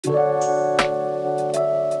Hello,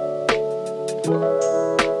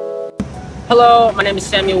 my name is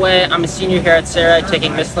Samuel Way. I'm a senior here at Sarah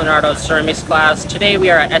taking Miss Leonardo's ceramics class. Today we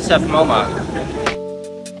are at SF MOMA.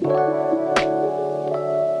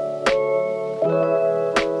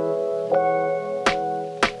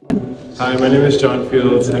 Hi, my name is John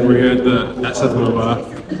Fields and we're here at the SF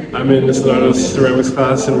MOMA. I'm in Miss Leonardo's ceramics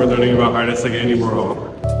class and we're learning about artists like Andy Warhol.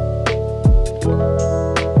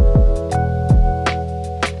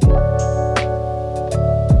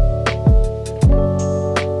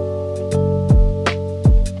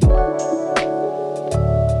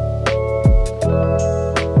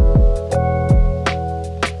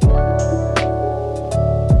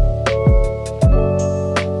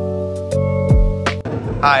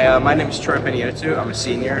 Hi, my name is Troy Peniotu. I'm a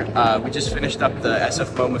senior. We just finished up the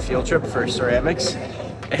SF MOMA field trip for ceramics,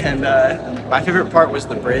 and my favorite part was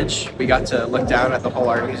the bridge. We got to look down at the whole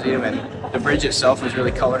art museum, and the bridge itself was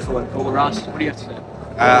really colorful and cool. Ross, what do you have to say?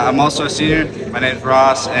 I'm also a senior. My name is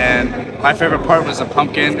Ross, and my favorite part was the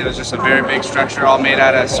pumpkin. It was just a very big structure all made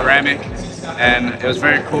out of ceramic, and it was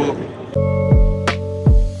very cool.